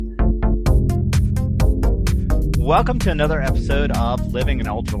Welcome to another episode of Living an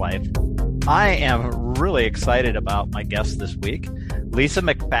Ultra Life. I am really excited about my guest this week, Lisa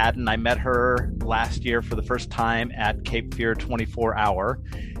McFadden. I met her last year for the first time at Cape Fear 24 Hour,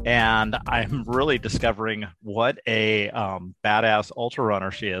 and I'm really discovering what a badass ultra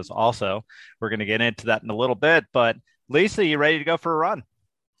runner she is. Also, we're going to get into that in a little bit, but Lisa, you ready to go for a run?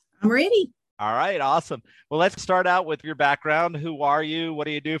 I'm ready. All right, awesome. Well, let's start out with your background. Who are you? What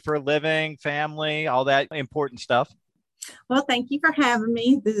do you do for a living, family, all that important stuff? Well, thank you for having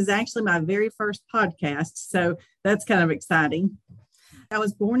me. This is actually my very first podcast, so that's kind of exciting. I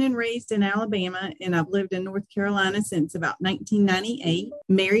was born and raised in Alabama, and I've lived in North Carolina since about 1998.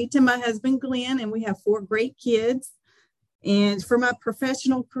 Married to my husband, Glenn, and we have 4 great kids. And for my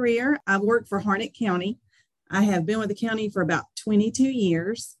professional career, I've worked for Harnett County. I have been with the county for about 22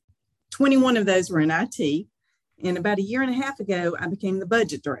 years. 21 of those were in IT. And about a year and a half ago, I became the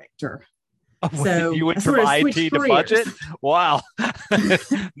budget director. Oh, so you went from IT to budget? Wow.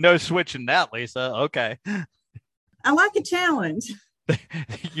 No switching that, Lisa. Okay. I like a challenge.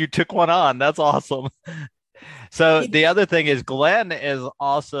 You took one on. That's awesome. So the other thing is Glenn is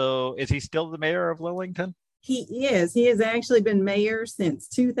he still the mayor of Lillington? He is. He has actually been mayor since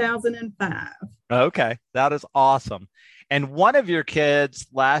 2005. Okay. That is awesome. And one of your kids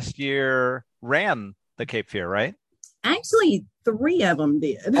last year ran the Cape Fear, right? Actually, 3 of them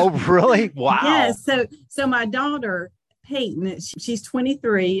did. Oh, really? Wow. Yeah. So my daughter, Peyton, she's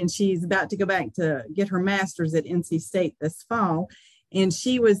 23 and she's about to go back to get her master's at NC State this fall. And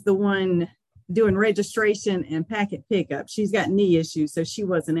she was the one doing registration and packet pickup. She's got knee issues, so she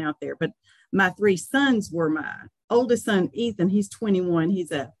wasn't out there. But my 3 sons were my oldest son, Ethan. He's 21.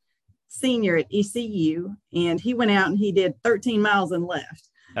 He's a senior at ECU, and he went out and he did 13 miles and left.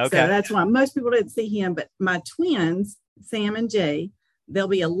 Okay. So that's why most people didn't see him. But my twins, Sam and Jay, they'll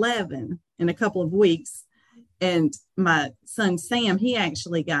be 11 in a couple of weeks. And my son, Sam, he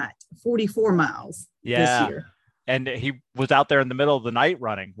actually got 44 miles this year. And he was out there in the middle of the night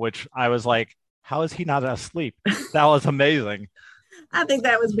running, which I was like, how is he not asleep? That was amazing. I think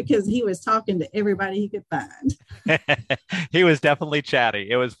that was because he was talking to everybody he could find. He was definitely chatty.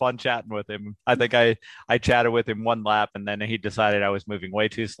 It was fun chatting with him. I think I chatted with him one lap and then he decided I was moving way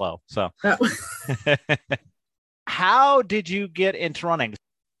too slow. So How did you get into running?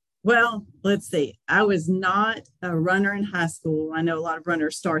 Well, let's see. I was not a runner in high school. I know a lot of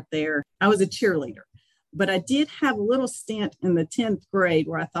runners start there. I was a cheerleader, but I did have a little stint in the 10th grade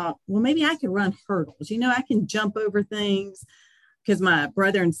where I thought, well, maybe I could run hurdles. I can jump over things. Because my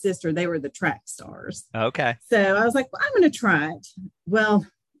brother and sister, they were the track stars. Okay. So I was like, well, I'm going to try it. Well,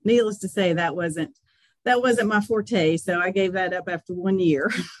 needless to say, that wasn't my forte. So I gave that up after 1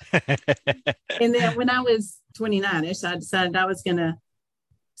 year. And then when I was 29ish, I decided I was going to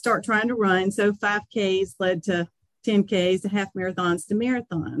start trying to run. So 5Ks led to 10Ks, to half marathons, to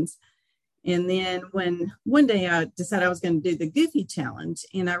marathons. And then when one day I decided I was going to do the Goofy Challenge,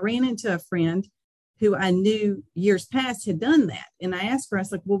 and I ran into a friend who I knew years past had done that. And I asked her, I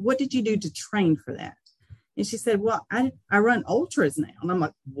was like, well, what did you do to train for that? And she said, well, I run ultras now. And I'm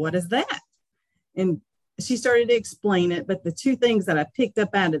like, what is that? And she started to explain it. But the 2 things that I picked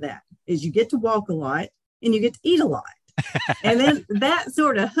up out of that is you get to walk a lot and you get to eat a lot. And then that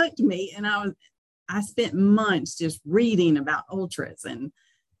sort of hooked me. And I spent months just reading about ultras. And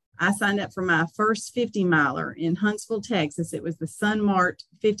I signed up for my first 50 miler in Huntsville, Texas. It was the Sun Mart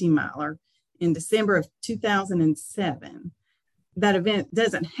 50 miler. In December of 2007. That event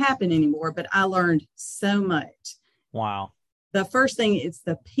doesn't happen anymore, but I learned so much. Wow. The first thing is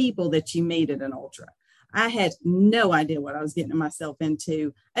the people that you meet at an ultra. I had no idea what I was getting myself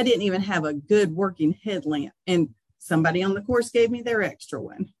into. I didn't even have a good working headlamp, and somebody on the course gave me their extra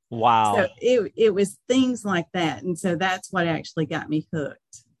one. Wow. So it was things like that. And so that's what actually got me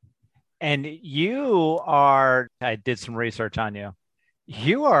hooked. And I did some research on you.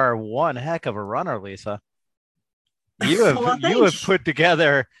 You are one heck of a runner, Lisa. You have put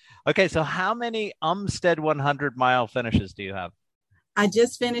together. Okay, so how many Umstead 100-mile finishes do you have? I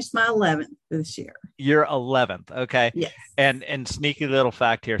just finished my 11th this year. Your 11th, okay. Yes. And sneaky little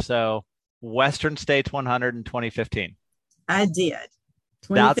fact here. So Western States 100 in 2015. I did.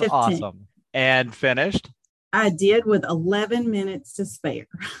 That's awesome. And finished? I did with 11 minutes to spare.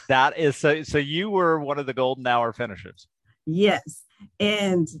 That is so you were one of the golden hour finishers. Yes.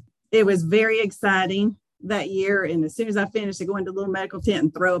 And it was very exciting that year. And as soon as I finished, I go into a little medical tent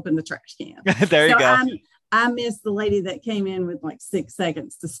and throw up in the trash can. There you go. I missed the lady that came in with like 6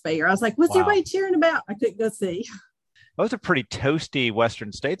 seconds to spare. I was like, what's everybody cheering about? I couldn't go see. That was a pretty toasty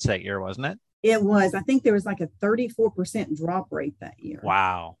Western States that year, wasn't it? It was. I think there was like a 34% drop rate that year.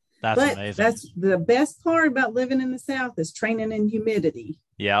 Wow. That's but amazing. that's the best part about living in the South is training in humidity.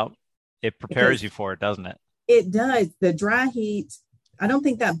 Yeah. It prepares you for it, doesn't it? It does. The dry heat, I don't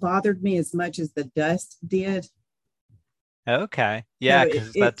think that bothered me as much as the dust did. Okay. So Yeah,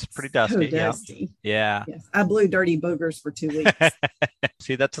 because that's pretty so dusty. Yeah. dusty. Yeah. Yes. I blew dirty boogers for 2 weeks.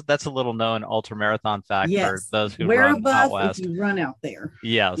 See, that's a little known ultra marathon fact for Yes. those who Wear a run out buff if west. you run out there.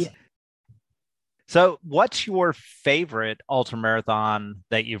 Yes. Yeah. So, what's your favorite ultra marathon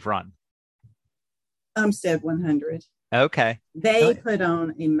that you've run? Umstead 100. Okay. They put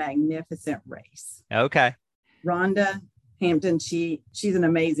on a magnificent race. Okay. Rhonda Hampton, she's an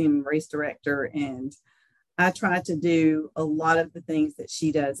amazing race director, and I try to do a lot of the things that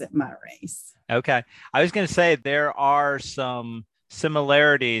she does at my race. Okay. I was going to say there are some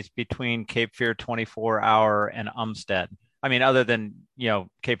similarities between Cape Fear 24-hour and Umstead. I mean, other than,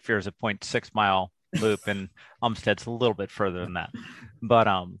 Cape Fear is a 0.6 mile loop and Umstead's a little bit further than that. But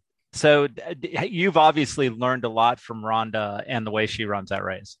so you've obviously learned a lot from Rhonda and the way she runs that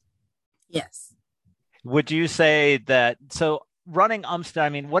race. Yes. Would you say that, so running Umstead, I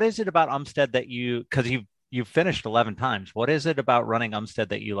mean, what is it about Umstead that because you've finished 11 times. What is it about running Umstead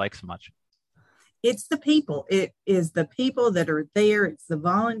that you like so much? It's the people. It is the people that are there. It's the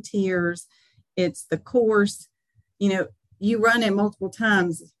volunteers. It's the course. You run it multiple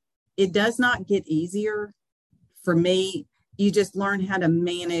times. It does not get easier for me. You just learn how to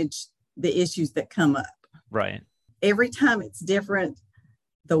manage the issues that come up. Right. Every time it's different.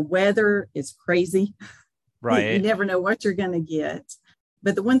 The weather is crazy. Right. You never know what you're going to get.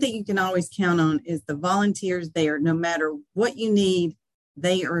 But the one thing you can always count on is the volunteers there. No matter what you need,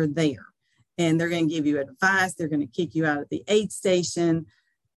 they are there. And they're going to give you advice. They're going to kick you out at the aid station.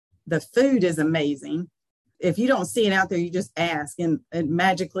 The food is amazing. If you don't see it out there, you just ask and it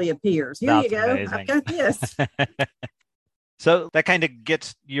magically appears. Here That's you go. amazing. I've got this. So that kind of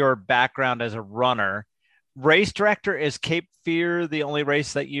gets your background as a runner. Race director, is Cape Fear the only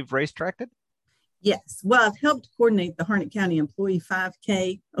race that you've race directed? Yes. Well, I've helped coordinate the Harnett County Employee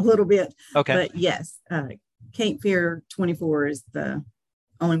 5K a little bit. Okay. But yes, Cape Fear 24 is the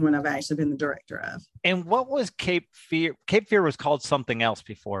only one I've actually been the director of. And what was Cape Fear? Cape Fear was called something else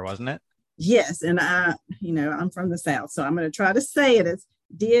before, wasn't it? Yes. And I'm from the South, so I'm going to try to say it as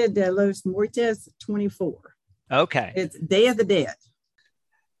Dia de los Muertos 24. Okay. It's Day of the Dead.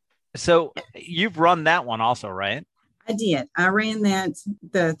 So you've run that one also, right? I did. I ran that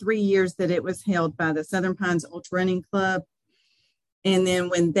the 3 years that it was held by the Southern Pines Ultra Running Club. And then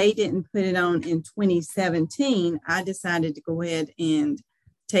when they didn't put it on in 2017, I decided to go ahead and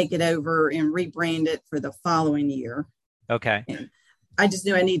take it over and rebrand it for the following year. Okay. And I just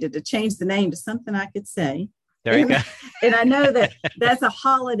knew I needed to change the name to something I could say. There you go. And I know that that's a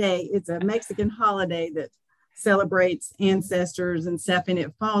holiday. It's a Mexican holiday that celebrates ancestors and stuff, and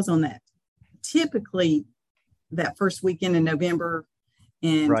it falls on that. Typically, that first weekend in November,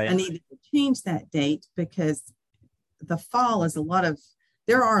 and right. I needed to change that date because the fall is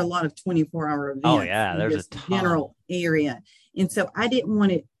there are a lot of 24-hour events. Oh yeah, there's a ton. General area. And so I didn't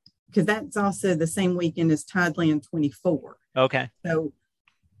want it because that's also the same weekend as Tideland 24. Okay. So,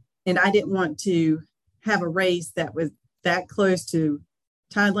 and I didn't want to have a race that was that close to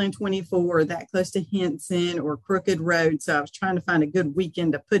Tideland 24, or that close to Henson or Crooked Road. So I was trying to find a good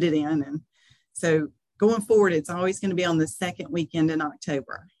weekend to put it in. And so going forward, it's always going to be on the second weekend in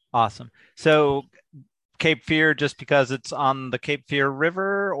October. Awesome. So Cape Fear, just because it's on the Cape Fear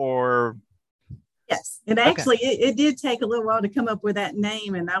River, or? Yes. And actually, it did take a little while to come up with that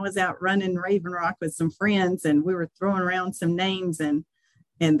name. And I was out running Raven Rock with some friends, and we were throwing around some names, and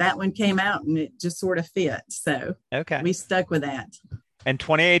that one came out, and it just sort of fit. So we stuck with that. And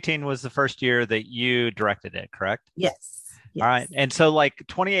 2018 was the first year that you directed it, correct? Yes. All right. And so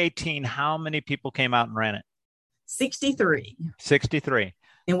 2018, how many people came out and ran it? 63. 63.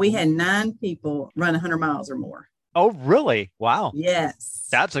 And we had 9 people run 100 miles or more. Oh, really? Wow. Yes.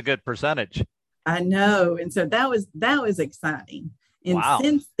 That's a good percentage. I know. And so that was exciting. And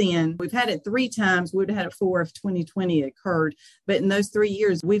since then, we've had it 3 times. We'd have had it 4 if 2020 occurred. But in those 3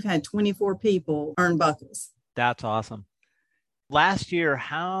 years, we've had 24 people earn buckles. That's awesome. Last year,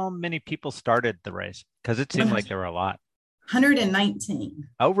 how many people started the race? Because it seemed like there were a lot. 119.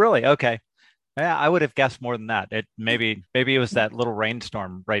 Oh, really? Okay. Yeah, I would have guessed more than that. Maybe it was that little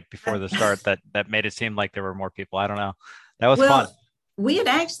rainstorm right before the start that made it seem like there were more people. I don't know. That was fun. We had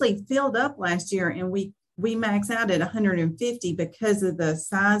actually filled up last year, and we maxed out at 150 because of the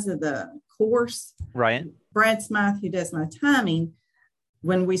size of the course. Right. Brad Smythe, who does my timing,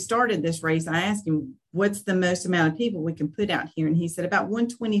 when we started this race, I asked him, what's the most amount of people we can put out here? And he said about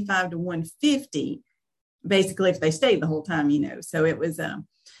 125 to 150, basically, if they stayed the whole time, So it was,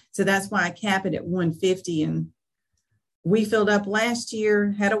 So that's why I cap it at 150. And we filled up last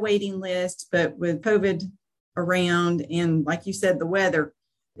year, had a waiting list, but with COVID around and like you said, the weather,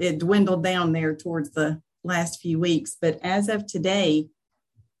 it dwindled down there towards the last few weeks. But as of today,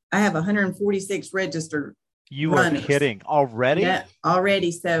 I have 146 registered. You runners. Are kidding already? Yeah,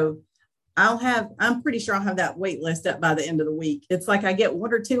 already. So I'm pretty sure I'll have that wait list up by the end of the week. It's like I get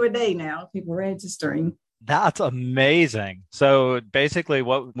 1 or 2 a day now, people registering. That's amazing. So basically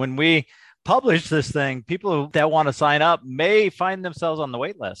when we publish this thing, people that want to sign up may find themselves on the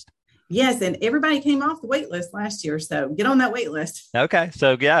wait list. Yes, and everybody came off the wait list last year, so get on that wait list. Okay,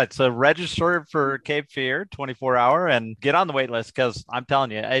 so yeah, it's a register for Cape Fear 24-hour and get on the wait list because I'm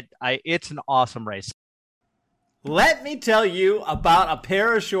telling you, it's an awesome race. Let me tell you about a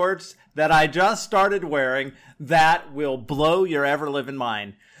pair of shorts that I just started wearing that will blow your ever-living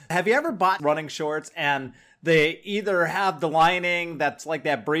mind. Have you ever bought running shorts and they either have the lining that's like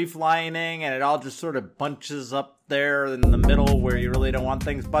that brief lining and it all just sort of bunches up there in the middle where you really don't want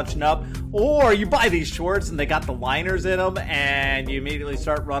things bunching up, or you buy these shorts and they got the liners in them and you immediately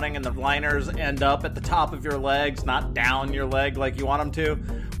start running and the liners end up at the top of your legs, not down your leg like you want them to?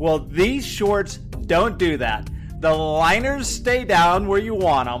 Well, these shorts don't do that. The liners stay down where you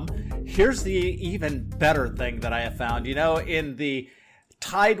want them. Here's the even better thing that I have found. You know, in the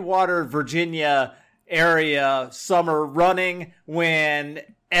Tidewater, Virginia area summer running when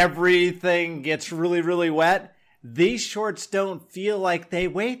everything gets really, really wet, these shorts don't feel like they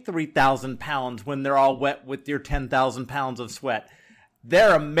weigh 3,000 pounds when they're all wet with your 10,000 pounds of sweat.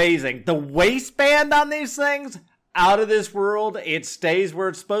 They're amazing. The waistband on these things, out of this world. It stays where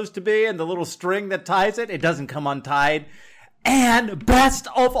it's supposed to be, and the little string that ties it, it doesn't come untied. And best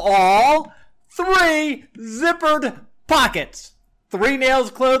of all, 3 zippered pockets.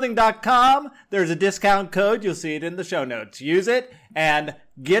 3nailsclothing.com. There's a discount code. You'll see it in the show notes. Use it and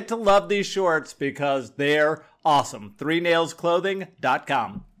get to love these shorts because they're awesome.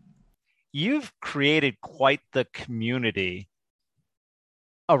 3nailsclothing.com. You've created quite the community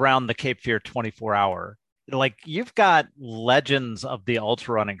around the Cape Fear 24-hour. Like, you've got legends of the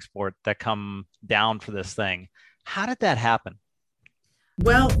ultra running sport that come down for this thing. How did that happen?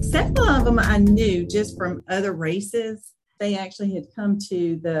 Well, several of them I knew just from other races. They actually had come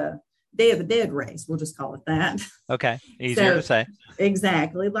to the Day of the Dead race. We'll just call it that. Okay. Easier to say.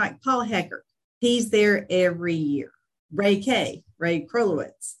 Exactly. Like Paul Heckert. He's there every year. Ray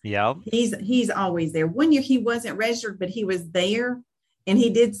Krolowitz. Yeah. He's always there. One year he wasn't registered, but he was there and he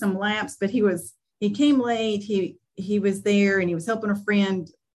did some laps, but he came late. He was there and he was helping a friend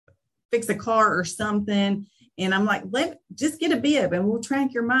fix a car or something. And I'm like, just get a bib and we'll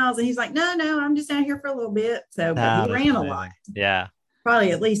track your miles. And he's like, no, I'm just out here for a little bit. So but he ran a lot. Yeah.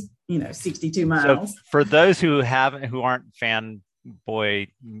 Probably at least, 62 miles. So for those who aren't fanboy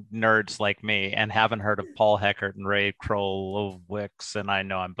nerds like me and haven't heard of Paul Heckert and Ray Krolowitz, and I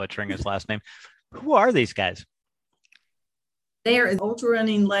know I'm butchering his last name, who are these guys? They are ultra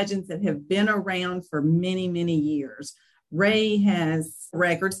running legends that have been around for many, many years. Ray has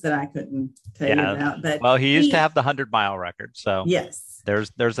records that I couldn't tell you about. But he used to have the 100-mile record. So yes,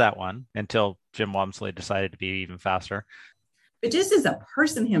 there's that one until Jim Walmsley decided to be even faster. But just as a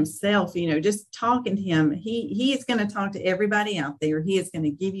person himself, just talking to him, he is going to talk to everybody out there. He is going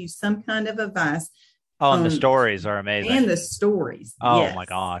to give you some kind of advice. Oh, and the stories are amazing. And the stories. Oh, yes. My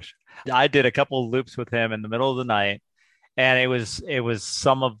gosh. I did a couple of loops with him in the middle of the night. And it was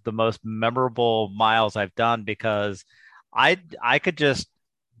some of the most memorable miles I've done because I could just,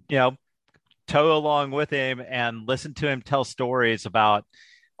 tow along with him and listen to him tell stories about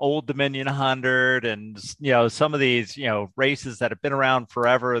Old Dominion 100 and, some of these, races that have been around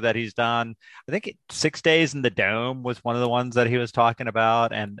forever that he's done. I think 6 Days in the Dome was one of the ones that he was talking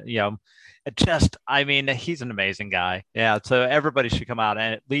about. And, he's an amazing guy. Yeah. So everybody should come out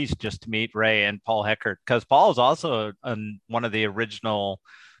and at least just to meet Ray and Paul Heckert, because Paul is also one of the original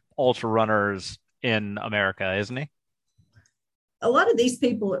ultra runners in America, isn't he? A lot of these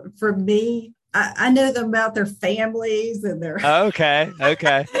people, for me, I know them about their families and their okay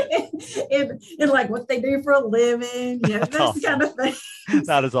and like what they do for a living, that's awesome. Kind of thing.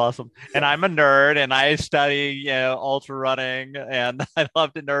 That is awesome. And I'm a nerd and I study ultra running and I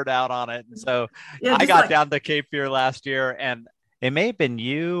love to nerd out on it. And so I got down to Cape Fear last year and it may have been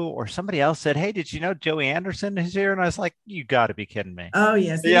you or somebody else said, hey, did you know Joey Anderson is here? And I was like, you got to be kidding me. Oh,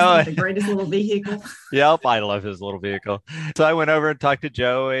 yes. He's the greatest little vehicle. Yep. I love his little vehicle. So I went over and talked to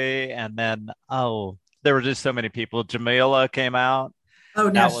Joey and then, there were just so many people. Jamila came out. Oh,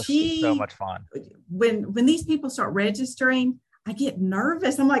 now that was so much fun. When these people start registering, I get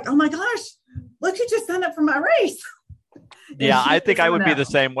nervous. I'm like, oh my gosh, look who just signed up for my race. Yeah, I think is I one would be of the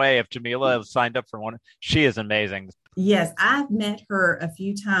them. same way if Jamila signed up for one. She is amazing. Yes, I've met her a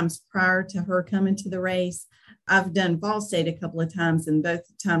few times prior to her coming to the race. I've done Ball State a couple of times, and both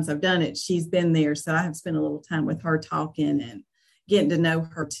times I've done it, she's been there. So I have spent a little time with her talking and getting to know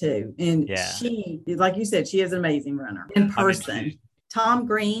her too. And Yeah. she, like you said, she is an amazing runner in I mean, person. Tom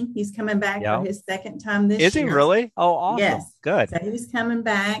Green, he's coming back for yeah. his second time this Is he year. really? Oh, awesome. Yes. Good. So he's coming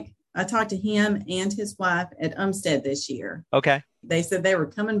back. I talked to him and his wife at Umstead this year. Okay. They said they were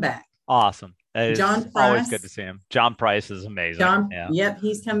coming back. Awesome. It's John always good to Price. see him. John Price is amazing. John, Yeah. yep,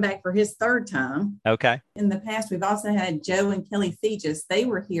 he's come back for his third time. Okay. In the past, we've also had Joe and Kelly Fegis. They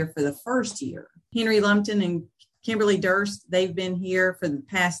were here for the first year. Henry Lumpton and Kimberly Durst, they've been here for the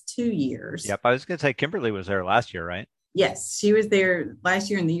past 2 years. Yep. I was going to say Kimberly was there last year, right? Yes, she was there last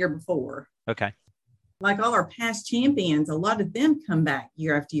year and the year before. Okay. Like all our past champions, a lot of them come back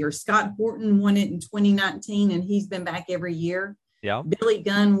year after year. Scott Horton won it in 2019, and he's been back every year. Yeah. Billy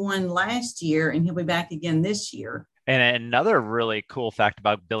Gunn won last year, and he'll be back again this year. And another really cool fact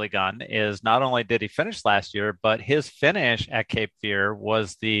about Billy Gunn is not only did he finish last year, but his finish at Cape Fear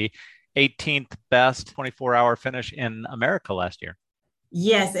was the 18th best 24-hour finish in America last year.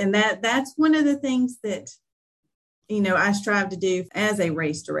 Yes, and that's one of the things that I strive to do as a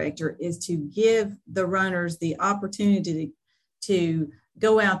race director is to give the runners the opportunity to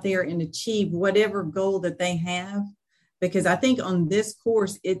go out there and achieve whatever goal that they have. Because I think on this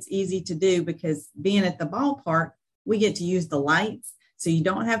course, it's easy to do because being at the ballpark, we get to use the lights. So you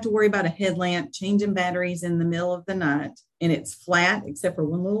don't have to worry about a headlamp changing batteries in the middle of the night. And it's flat except for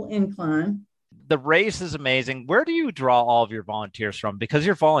one little incline. The race is amazing. Where do you draw all of your volunteers from? Because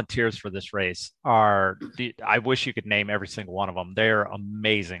your volunteers for this race I wish you could name every single one of them. They're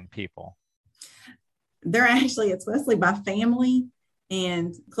amazing people. It's mostly by family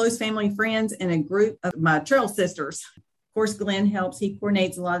and close family friends and a group of my trail sisters. Of course, Glenn helps. He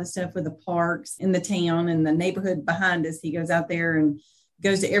coordinates a lot of the stuff with the parks in the town and the neighborhood behind us. He goes out there and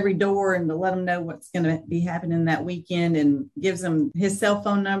goes to every door and to let them know what's going to be happening that weekend and gives them his cell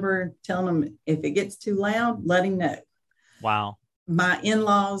phone number, telling them if it gets too loud, let him know. Wow. My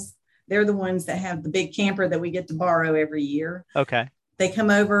in-laws, they're the ones that have the big camper that we get to borrow every year. Okay. They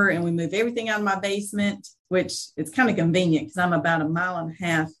come over and we move everything out of my basement, which it's kind of convenient because I'm about 1.5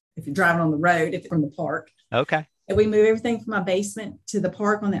 miles if you're driving on the road, if it's from the park. Okay. And we move everything from my basement to the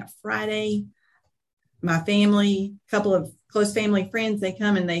park on that Friday. My family, a couple of close family friends, they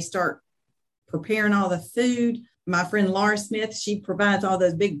come and they start preparing all the food. My friend Laura Smith, she provides all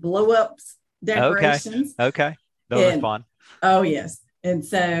those big blow-ups decorations. Okay. Those are fun. Oh, yes. And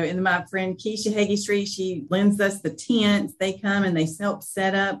so, and my friend Keisha Hagee Street, she lends us the tents. They come and they help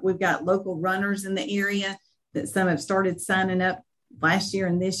set up. We've got local runners in the area that some have started signing up last year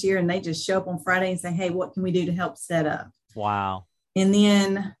and this year, and they just show up on Friday and say, hey, what can we do to help set up? Wow. And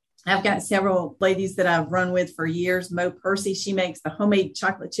then I've got several ladies that I've run with for years. Mo Percy, she makes the homemade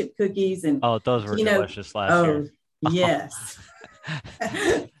chocolate chip cookies. And those were delicious last year. Yes.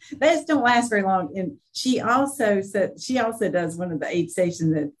 They just don't last very long. And she also does one of the aid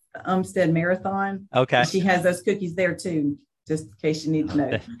stations at the Umstead Marathon. Okay. And she has those cookies there too, just in case you need to know.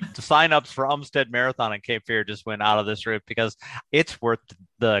 The signups for Umstead Marathon and Cape Fear just went out of this roof because it's worth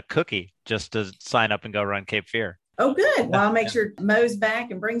the cookie just to sign up and go run Cape Fear. Oh, good. Well, I'll make sure Mo's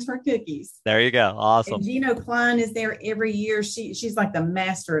back and brings her cookies. There you go. Awesome. And Gino Klein is there every year. She's like the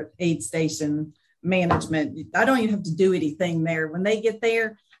master at aid station management. I don't even have to do anything there. When they get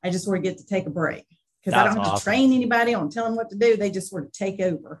there, I just sort of get to take a break because I don't have to train anybody. I don't tell them what to do. They just sort of take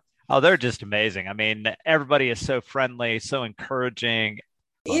over. Oh, they're just amazing. I mean, everybody is so friendly, so encouraging.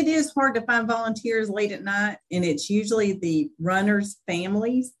 It is hard to find volunteers late at night, and it's usually the runners'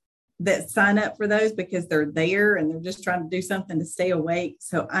 families that sign up for those because they're there and they're just trying to do something to stay awake.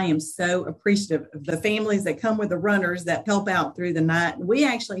 So I am so appreciative of the families that come with the runners that help out through the night. We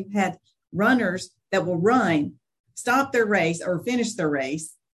actually had runners that will run, stop their race or finish their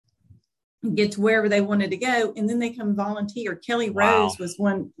race, get to wherever they wanted to go, and then they come volunteer. Kelly Rose was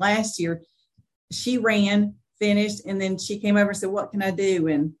one last year. She ran, finished, and then she came over and said, what can I do?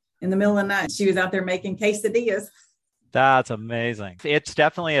 And in the middle of the night, she was out there making quesadillas. That's amazing. It's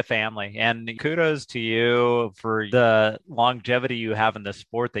definitely a family. And kudos to you for the longevity you have in the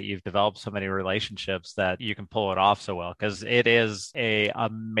sport, that you've developed so many relationships that you can pull it off so well, because it is a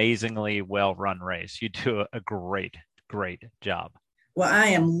amazingly well-run race. You do a great job. Well, I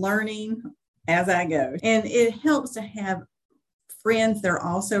am learning as I go. And it helps to have friends that are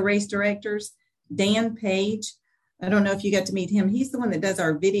also race directors. Dan Page, I don't know if you got to meet him. He's the one that does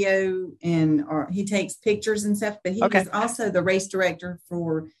our video and he takes pictures and stuff, but he was also the race director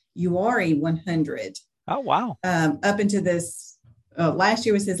for UARI 100. Oh, wow. Up into this, last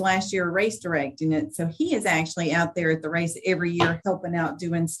year was his last year race directing it. So he is actually out there at the race every year, helping out,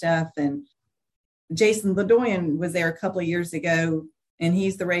 doing stuff. And Jason Ledoyen was there a couple of years ago, and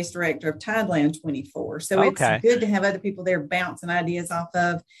he's the race director of Tideland 24. So it's good to have other people there bouncing ideas off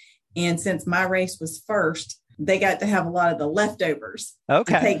of. And since my race was first, they got to have a lot of the leftovers to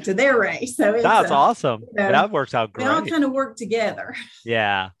take to their race. So that's awesome. That works out great. We all kind of work together.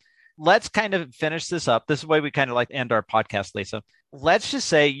 Yeah. Let's kind of finish this up. This is the way we kind of like to end our podcast, Lisa. Let's just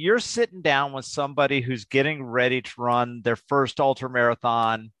say you're sitting down with somebody who's getting ready to run their first ultra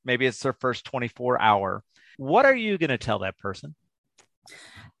marathon. Maybe it's their first 24-hour. What are you going to tell that person?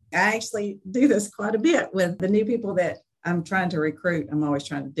 I actually do this quite a bit with the new people that I'm trying to recruit. I'm always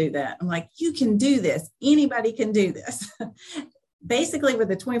trying to do that. I'm like, you can do this. Anybody can do this. Basically,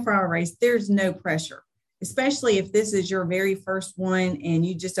 with a 24-hour race, there's no pressure, especially if this is your very first one and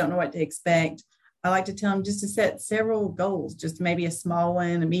you just don't know what to expect. I like to tell them just to set several goals, just maybe a small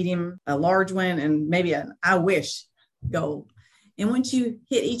one, a medium, a large one, and maybe an I wish goal. And once you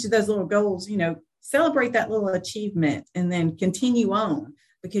hit each of those little goals, celebrate that little achievement and then continue on,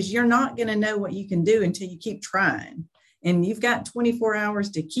 because you're not going to know what you can do until you keep trying. And you've got 24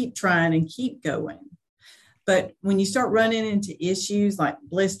 hours to keep trying and keep going. But when you start running into issues like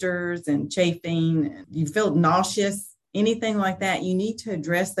blisters and chafing, and you feel nauseous, anything like that, you need to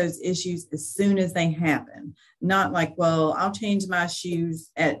address those issues as soon as they happen. Not like, well, I'll change my shoes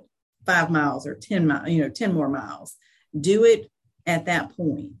at 5 miles or 10 miles, 10 more miles. Do it at that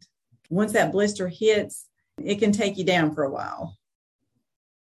point. Once that blister hits, it can take you down for a while.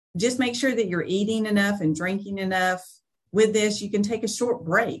 Just make sure that you're eating enough and drinking enough. With this, you can take a short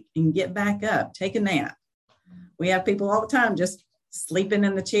break and get back up, take a nap. We have people all the time just sleeping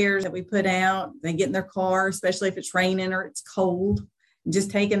in the chairs that we put out. They get in their car, especially if it's raining or it's cold, and just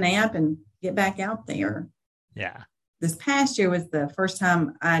take a nap and get back out there. Yeah. This past year was the first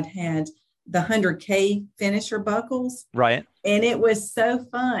time I'd had the 100K finisher buckles. Right. And it was so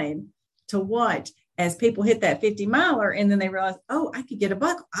fun to watch as people hit that 50 miler and then they realized, oh, I could get a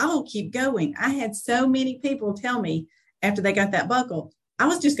buckle. I will keep going. I had so many people tell me after they got that buckle, I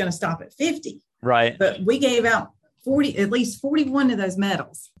was just going to stop at 50. Right. But we gave out at least 41 of those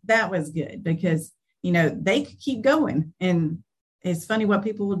medals. That was good because, they could keep going. And it's funny what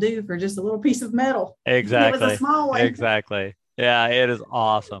people will do for just a little piece of metal. Exactly. It was a small one. Exactly. Yeah, it is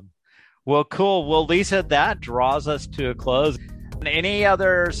awesome. Well, cool. Well, Lisa, that draws us to a close. Any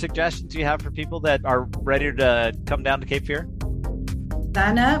other suggestions you have for people that are ready to come down to Cape Fear?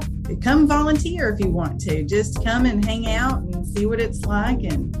 Sign up, come volunteer if you want to. Just come and hang out and see what it's like.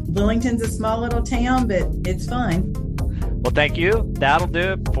 And Willington's a small little town, but it's fun. Well, thank you. That'll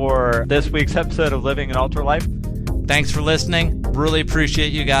do it for this week's episode of Living an Ultra Life. Thanks for listening. Really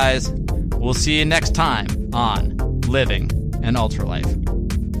appreciate you guys. We'll see you next time on Living an Ultra Life.